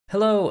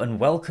Hello and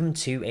welcome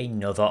to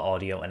another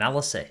audio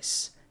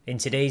analysis. In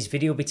today's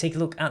video we take a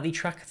look at the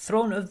track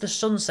Throne of the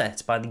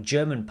Sunset by the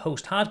German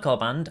post-hardcore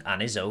band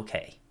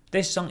ANNISOKAY.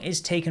 This song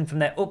is taken from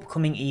their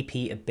upcoming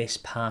EP Abyss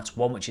Part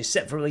 1, which is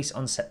set for release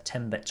on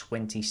September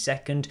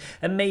 22nd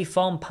and may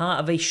form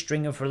part of a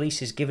string of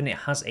releases given it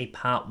has a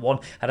Part 1.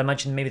 I'd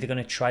imagine maybe they're going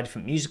to try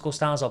different musical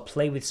styles or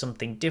play with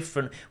something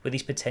different with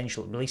these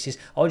potential releases,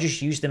 or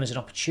just use them as an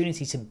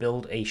opportunity to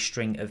build a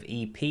string of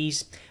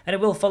EPs. And it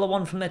will follow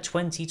on from their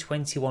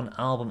 2021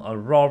 album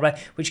Aurora,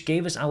 which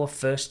gave us our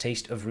first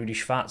taste of Rudi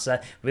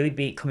Schwarzer,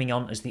 really coming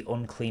on as the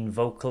unclean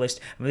vocalist,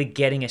 and really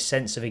getting a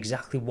sense of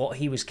exactly what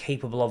he was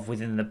capable of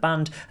within the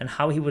band and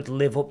how he would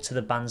live up to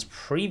the band's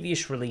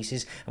previous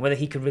releases and whether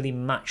he could really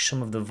match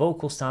some of the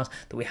vocal styles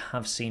that we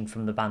have seen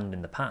from the band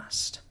in the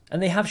past. And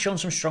they have shown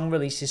some strong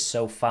releases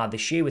so far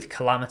this year with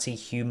Calamity,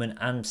 Human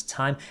and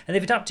Time, and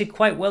they've adapted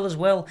quite well as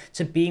well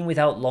to being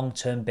without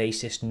long-term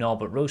bassist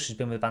Norbert Rose, who's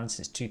been with the band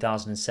since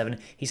 2007.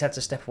 He's had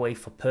to step away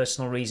for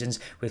personal reasons,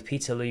 with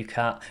Peter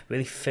Lukart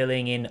really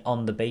filling in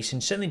on the bass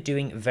and certainly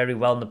doing very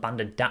well, and the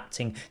band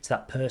adapting to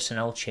that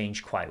personnel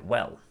change quite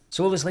well.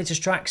 So will this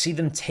latest track see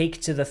them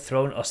take to the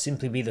throne or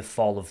simply be the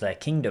fall of their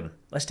kingdom?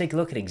 Let's take a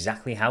look at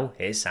exactly how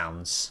it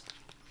sounds.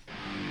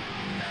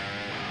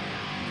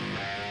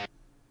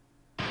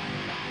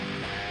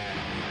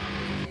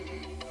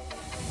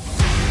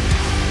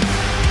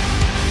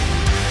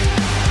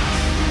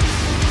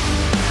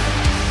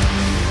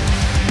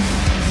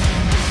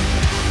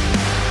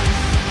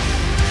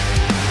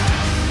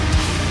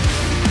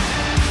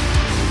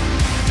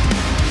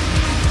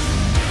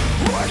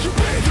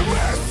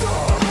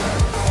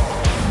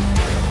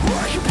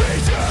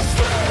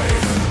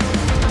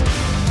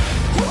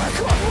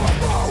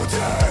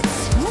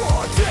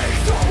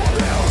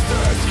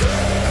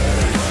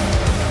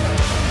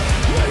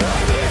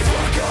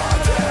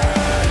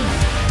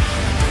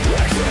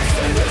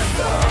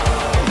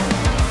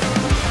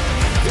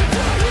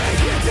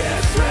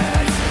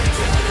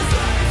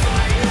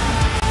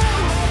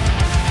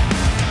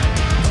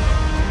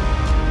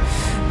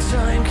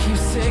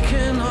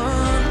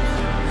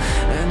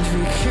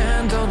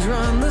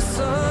 Outrun the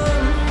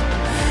sun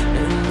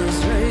in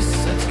this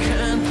race that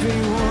can't be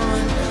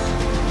won.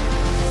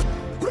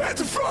 At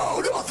the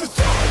throne of the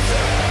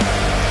sunset,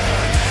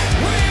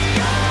 we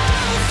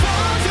all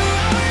fall to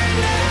our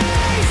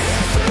knees.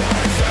 It's the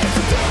light and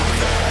the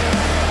darkness.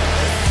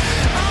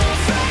 Our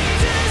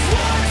fate is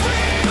what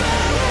we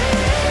believe.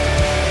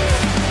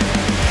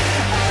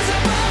 As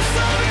above,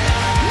 so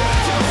below.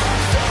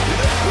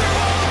 We're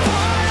all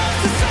part of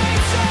the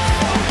same show.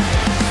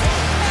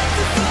 At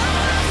the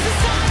throne of the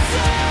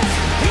sunset.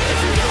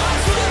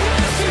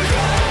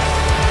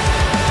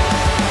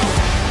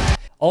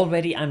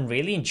 Already I'm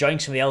really enjoying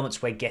some of the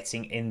elements we're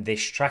getting in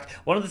this track.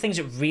 One of the things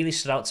that really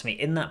stood out to me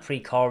in that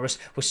pre-chorus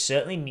was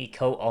certainly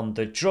Nico on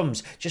the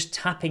drums. Just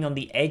tapping on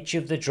the edge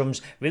of the drums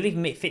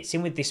really fits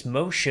in with this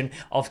motion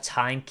of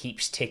time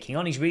keeps ticking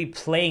on. He's really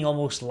playing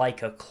almost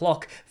like a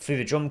clock through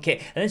the drum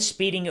kit and then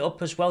speeding it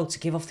up as well to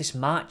give off this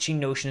marching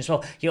notion as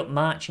well. You're not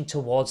marching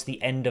towards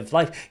the end of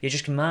life, you're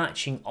just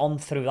marching on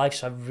through life.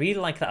 So I really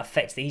like that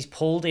effect that he's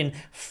pulled in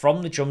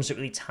from the drums that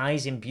really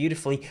ties in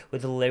beautifully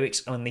with the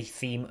lyrics and the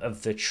theme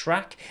of the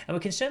track. And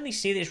we can certainly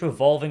see that it's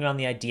revolving around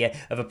the idea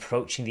of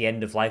approaching the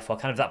end of life, or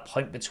kind of that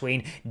point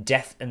between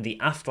death and the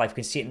afterlife. We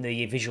can see it in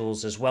the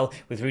visuals as well,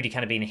 with Rudi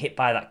kind of being hit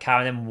by that car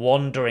and then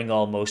wandering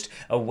almost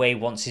away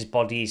once his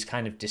body is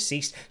kind of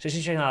deceased. So it's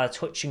interesting how they're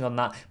touching on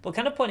that, but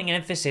kind of putting an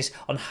emphasis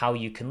on how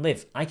you can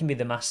live. I can be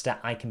the master,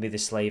 I can be the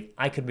slave,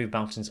 I could move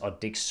mountains or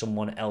dig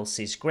someone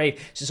else's grave.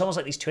 So it's almost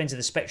like these two ends of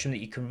the spectrum that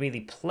you can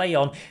really play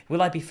on.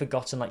 Will I be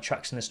forgotten like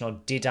Tracks in the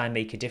Snow? Did I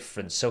make a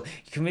difference? So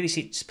you can really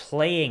see it's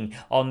playing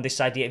on this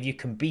idea of you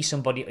can be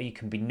somebody or you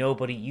can be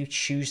nobody. You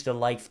choose the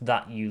life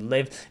that you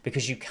live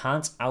because you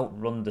can't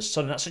outrun the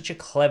sun. And that's such a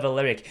clever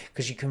lyric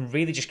because you can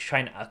really just try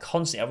and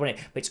constantly outrun it,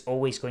 but it's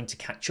always going to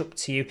catch up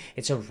to you.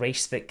 It's a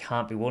race that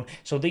can't be won.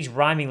 So these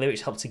rhyming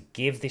lyrics help to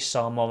give this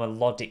song a more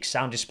melodic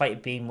sound, despite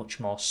it being much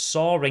more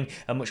soaring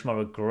and much more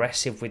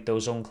aggressive with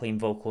those unclean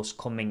vocals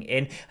coming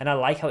in. And I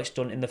like how it's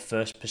done in the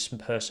first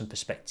person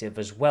perspective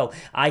as well.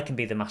 I can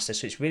be the master.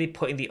 So it's really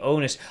putting the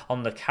onus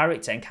on the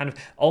character and kind of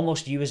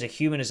almost you as a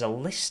human, as a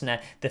listener,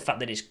 the fact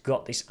that it's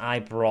got this I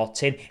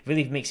brought in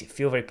really makes it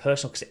feel very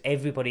personal because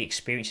everybody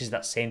experiences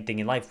that same thing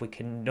in life.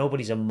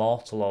 Nobody's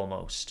immortal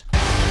almost.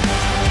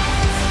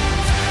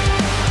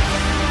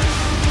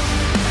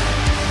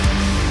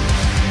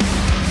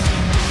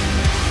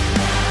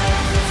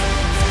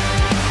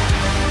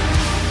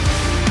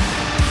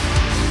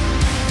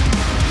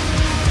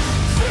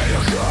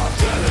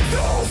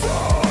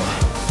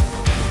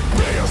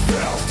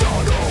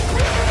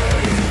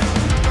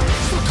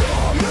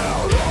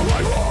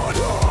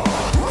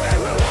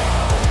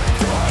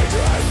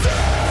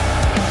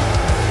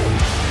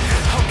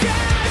 How can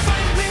I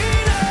find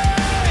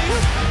meaning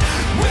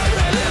when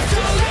I live to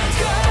let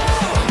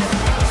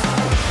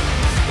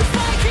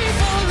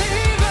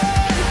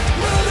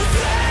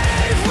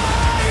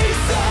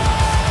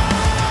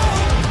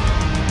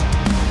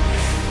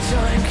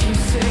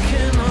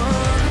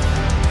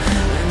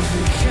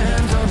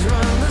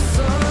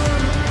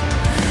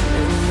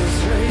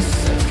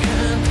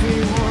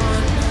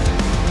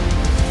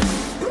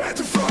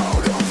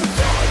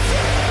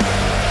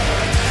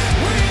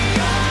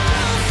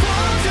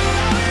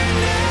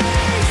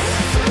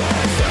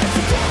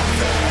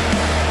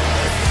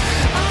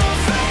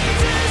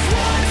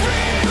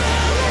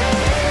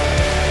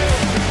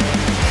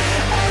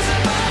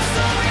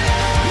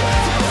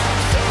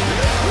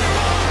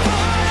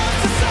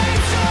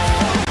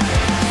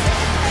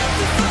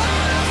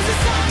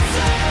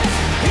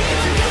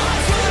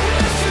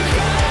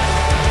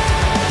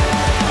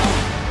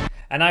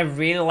And I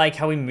really like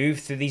how we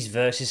move through these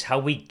verses, how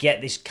we get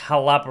this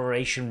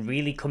collaboration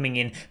really coming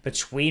in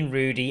between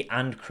Rudy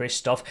and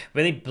Christoph,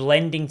 really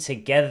blending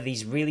together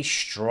these really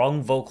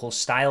strong vocal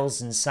styles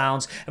and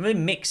sounds, and really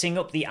mixing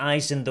up the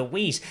I's and the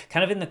we's.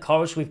 Kind of in the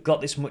chorus, we've got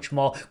this much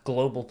more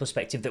global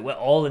perspective that we're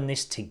all in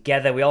this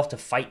together. We all have to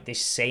fight this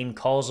same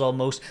cause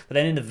almost. But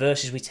then in the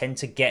verses, we tend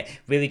to get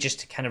really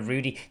just kind of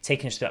Rudy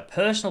taking us to that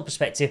personal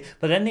perspective,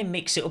 but then they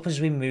mix it up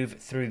as we move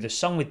through the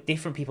song with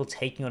different people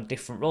taking on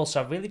different roles.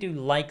 So I really do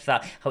like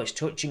that, how it's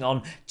touching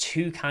on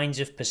two kinds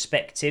of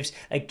perspectives,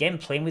 again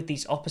playing with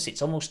these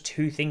opposites, almost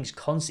two things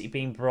constantly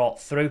being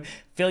brought through.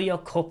 Fill your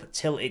cup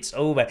till it's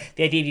over.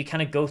 The idea of you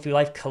kind of go through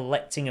life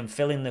collecting and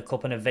filling the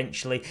cup, and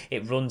eventually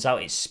it runs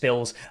out, it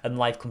spills, and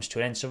life comes to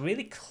an end. So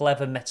really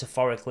clever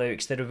metaphoric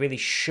lyrics that are really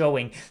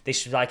showing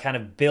this like kind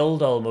of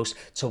build almost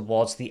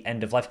towards the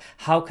end of life.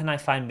 How can I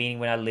find meaning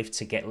when I live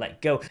to get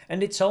let go?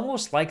 And it's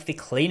almost like the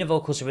cleaner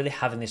vocals are really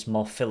having this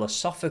more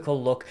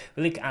philosophical look,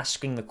 really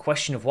asking the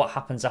question of what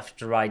happens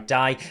after I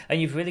die. And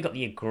you've really got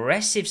the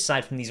aggressive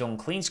side from these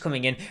uncleans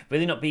coming in,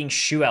 really not being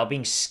sure or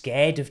being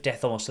scared of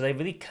death almost. So they're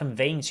really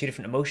conveying two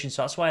different emotions.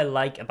 So that's what I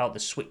like about the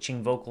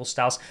switching vocal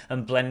styles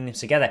and blending them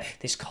together.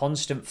 This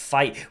constant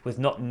fight with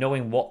not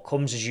knowing what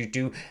comes as you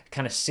do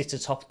kind of sit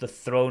atop the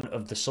throne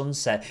of the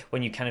sunset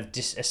when you kind of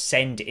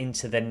ascend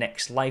into the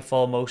next life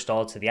almost,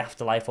 or to the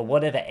afterlife, or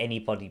whatever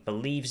anybody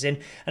believes in.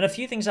 And a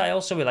few things I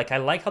also really like. I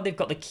like how they've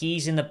got the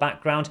keys in the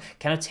background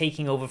kind of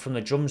taking over from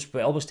the drums,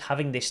 but almost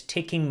having this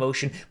ticking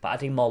motion, but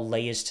adding more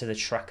layers to the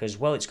track as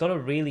well. It's got a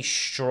really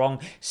strong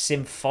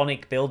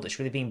symphonic build that's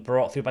really being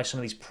brought through by some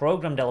of these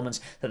programmed elements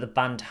that the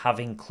band have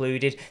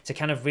included to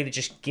kind of really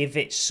just give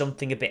it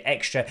something a bit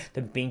extra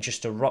than being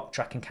just a rock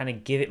track, and kind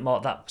of give it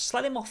more that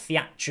slightly more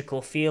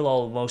theatrical feel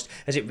almost,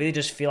 as it really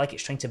does feel like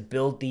it's trying to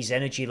build these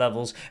energy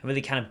levels and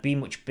really kind of be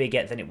much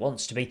bigger than it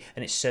wants to be,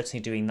 and it's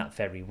certainly doing that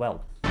very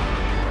well. Stuck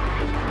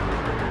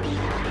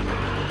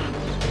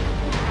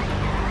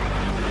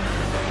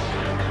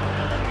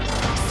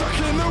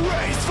in the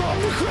race from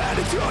the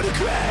cradle to the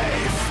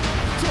grave.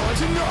 Don't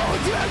you know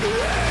that the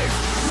race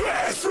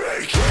is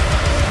free?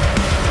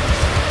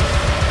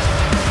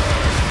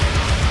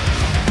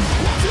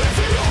 What if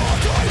it all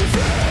died in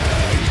vain?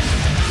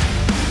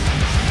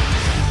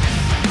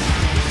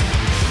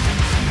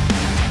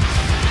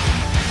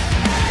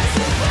 As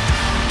the past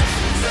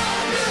from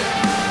below,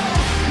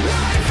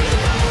 life will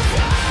move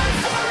on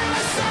for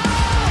us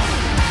all.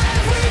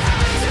 Every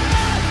hunter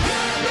will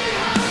be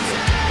hunted at the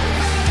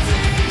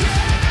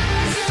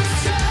edge of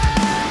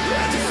time.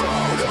 At the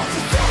foot of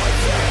the sunset,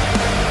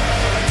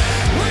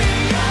 we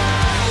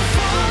all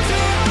fall to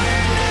our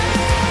knees.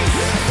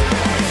 It's the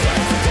race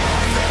against the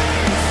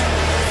darkness.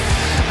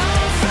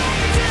 Our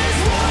fate is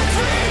what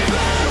we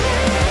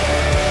believe.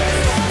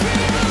 What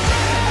we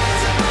believe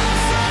to our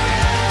sorrow.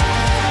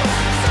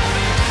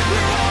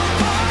 We're all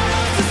part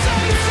of the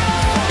same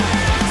soul.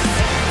 The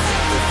foot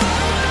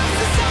of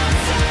the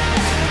sunset.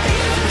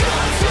 Even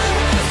gods will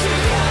have to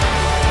go.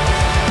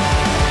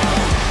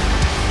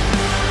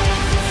 Even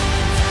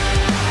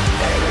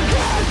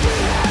gods will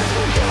have to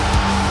go.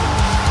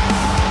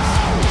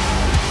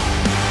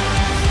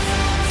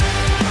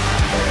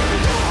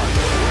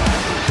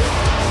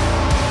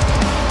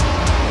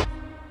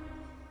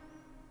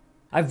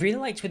 I really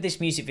liked with this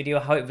music video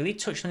how it really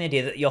touched on the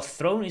idea that your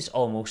throne is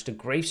almost a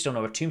gravestone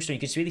or a tombstone. You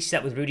could really see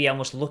that with Rudy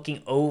almost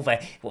looking over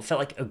what felt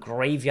like a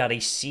graveyard, a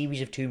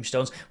series of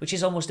tombstones, which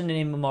is almost an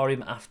in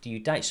memoriam after you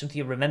die. It's something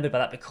you're remembered by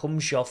that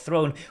becomes your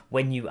throne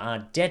when you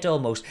are dead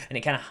almost, and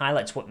it kind of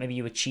highlights what maybe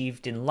you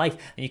achieved in life,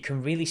 and you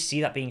can really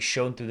see that being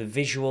shown through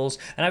the visuals.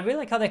 And I really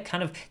like how they're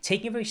kind of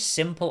taking a very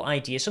simple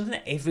idea, something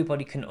that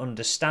everybody can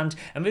understand,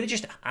 and really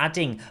just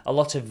adding a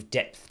lot of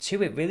depth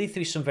to it, really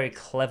through some very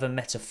clever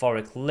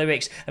metaphoric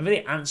lyrics, and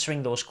really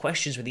answering those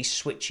questions with these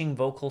switching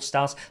vocal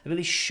styles that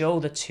really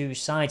show the two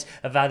sides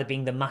of either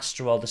being the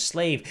master or the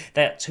slave.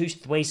 They're two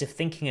ways of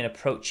thinking and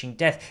approaching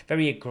death,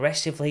 very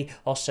aggressively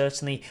or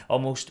certainly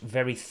almost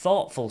very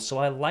thoughtful. So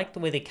I like the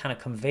way they kind of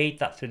conveyed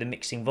that through the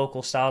mixing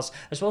vocal styles,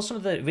 as well as some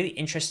of the really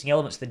interesting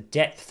elements, the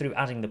depth through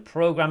adding the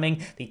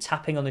programming, the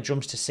tapping on the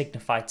drums to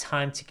signify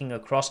time ticking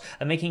across,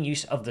 and making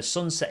use of the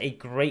sunset, a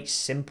great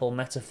simple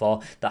metaphor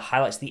that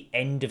highlights the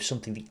end of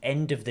something, the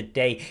end of the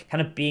day,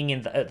 kind of being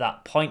at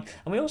that point.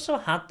 And we also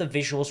had the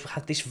visuals,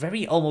 had this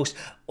very almost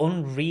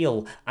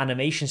unreal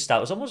animation style.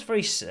 It was almost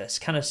very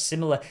kind of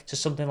similar to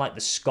something like the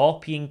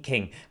Scorpion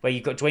King, where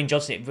you've got Dwayne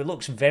Johnson. It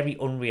looks very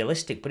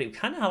unrealistic, but it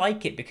kind of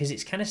like it because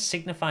it kind of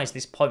signifies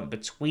this point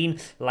between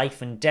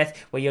life and death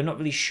where you're not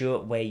really sure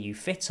where you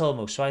fit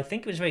almost. So I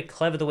think it was very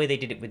clever the way they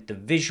did it with the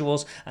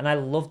visuals, and I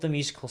love the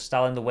musical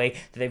style in the way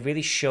that they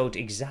really showed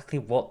exactly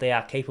what they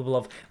are capable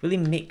of, really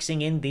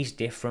mixing in these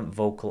different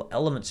vocal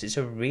elements. It's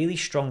a really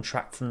strong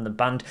track from the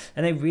band,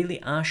 and they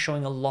really are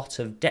showing a lot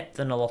of depth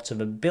and a lot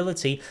of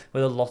ability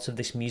with a lot of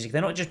this music.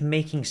 They're not just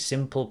making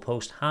simple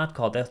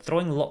post-hardcore, they're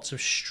throwing lots of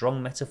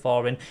strong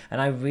metaphor in, and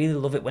I really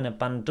love it when a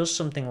band does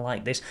something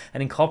like this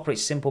and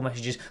incorporates simple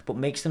messages but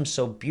makes them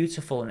so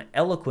beautiful and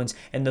eloquent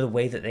in the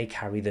way that they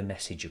carry the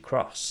message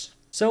across.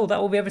 So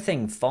that will be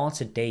everything for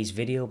today's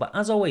video, but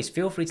as always,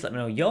 feel free to let me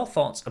know your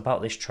thoughts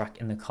about this track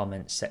in the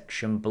comments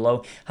section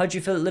below. How do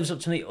you feel it lives up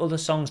to the other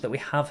songs that we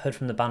have heard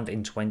from the band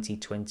in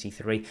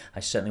 2023? I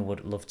certainly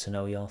would love to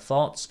know your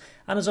thoughts.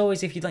 And as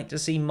always, if you'd like to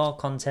see more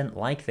content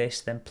like this,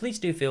 then please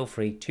do feel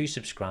free to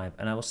subscribe,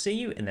 and I will see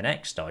you in the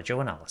next audio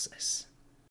analysis.